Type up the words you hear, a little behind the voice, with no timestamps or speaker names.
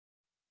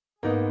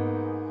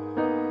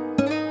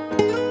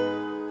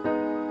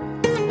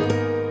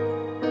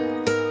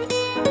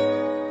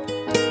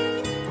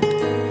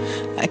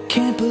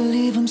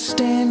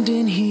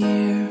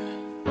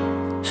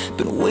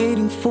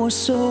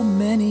so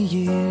many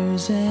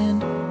years,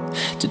 and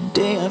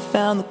today I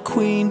found the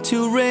queen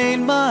to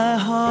reign my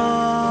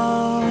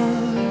heart.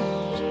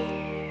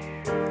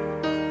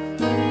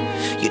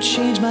 You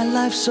changed my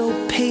life so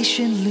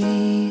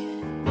patiently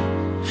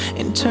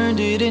and turned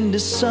it into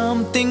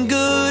something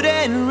good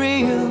and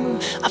real.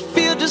 I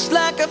feel just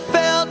like I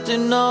felt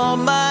in all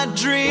my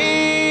dreams.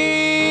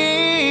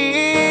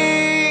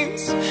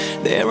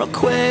 There are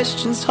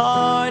questions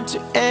hard to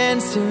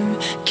answer,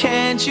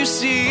 can't you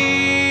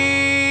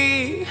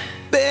see?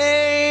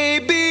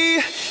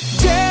 Baby,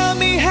 tell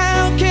me,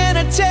 how can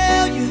I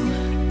tell you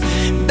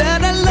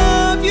that I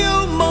love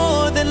you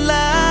more than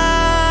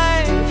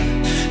life?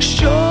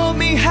 Show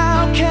me,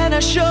 how can I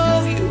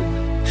show you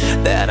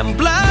that I'm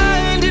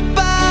blinded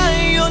by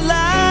your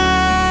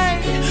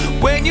light?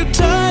 When you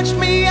touch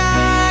me,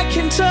 I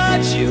can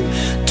touch you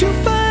to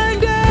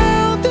find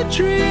out the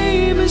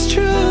dream is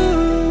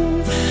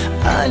true.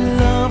 I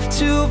love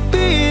to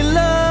be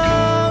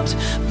loved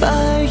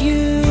by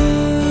you.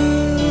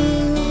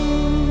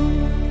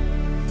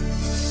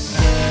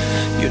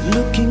 You're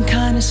looking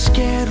kinda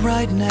scared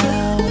right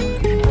now.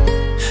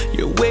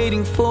 You're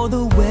waiting for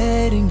the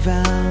wedding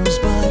vows,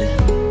 but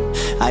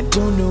I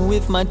don't know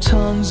if my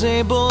tongue's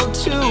able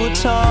to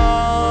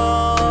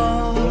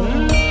talk.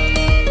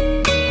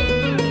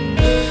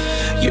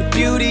 Your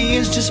beauty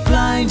is just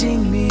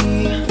blinding me,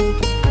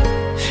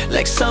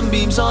 like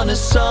sunbeams on a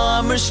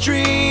summer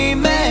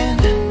stream,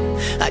 and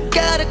I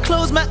gotta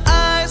close my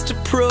eyes to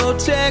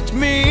protect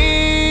me.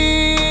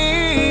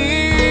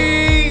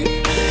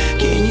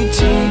 Can you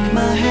take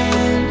my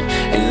hand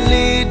and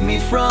lead me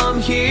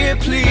from here,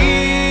 please?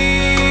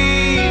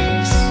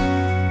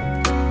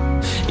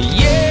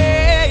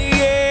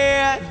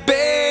 Yeah,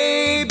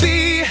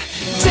 baby,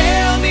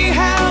 tell me,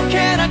 how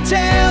can I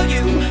tell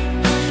you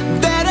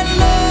that I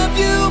love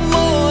you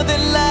more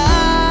than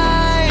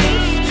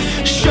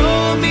life?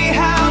 Show me,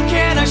 how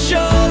can I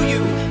show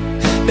you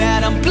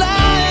that I'm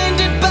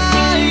blinded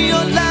by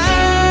your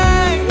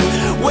light?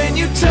 When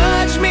you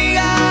touch me,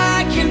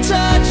 I can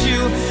touch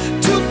you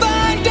to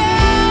find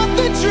out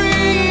the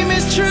dream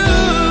is true.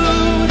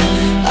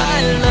 I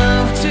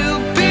love to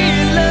be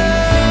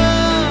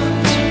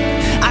loved.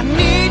 I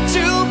need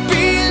to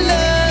be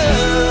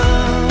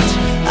loved.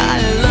 I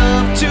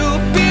love to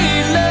be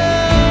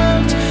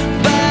loved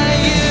by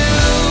you.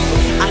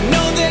 I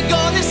know they're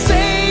gonna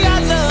say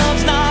our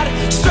love's not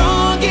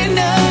strong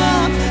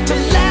enough to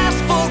last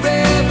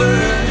forever,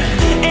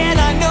 and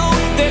I know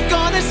they're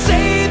gonna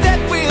say that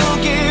we'll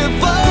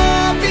give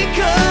up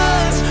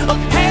because of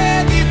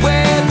heavy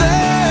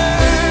weather.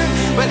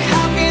 But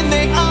how can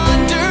they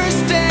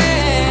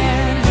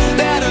understand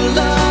that our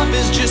love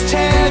is just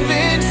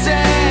heaven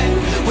sent?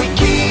 We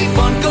keep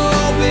on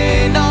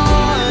going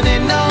on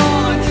and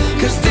on,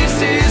 'cause this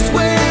is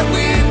where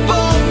we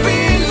both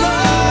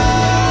belong.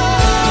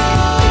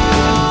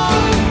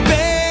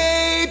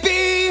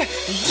 Baby,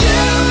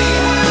 tell me,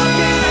 how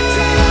can I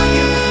tell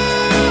you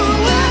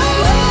that I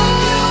love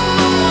you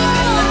more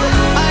than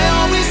life? I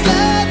always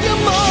love you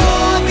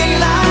more than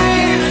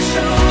life.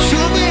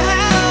 Show me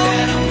how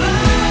that I'm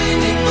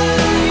blinded by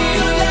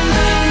your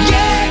light.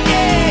 Yeah,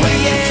 when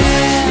you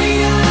touch me,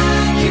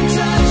 I can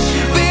touch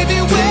you. Baby,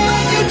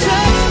 when you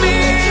touch me,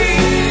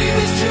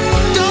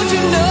 don't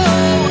you know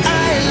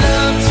I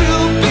love to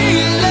be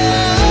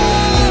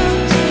loved?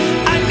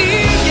 I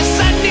need, yes,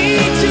 I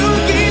need to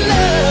be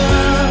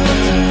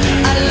loved.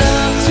 I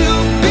love to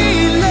be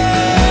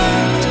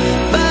loved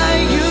by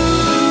you.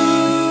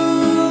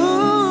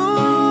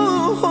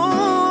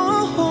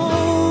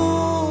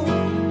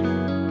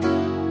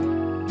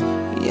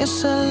 Yes,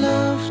 I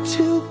love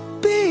to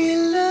be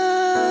loved.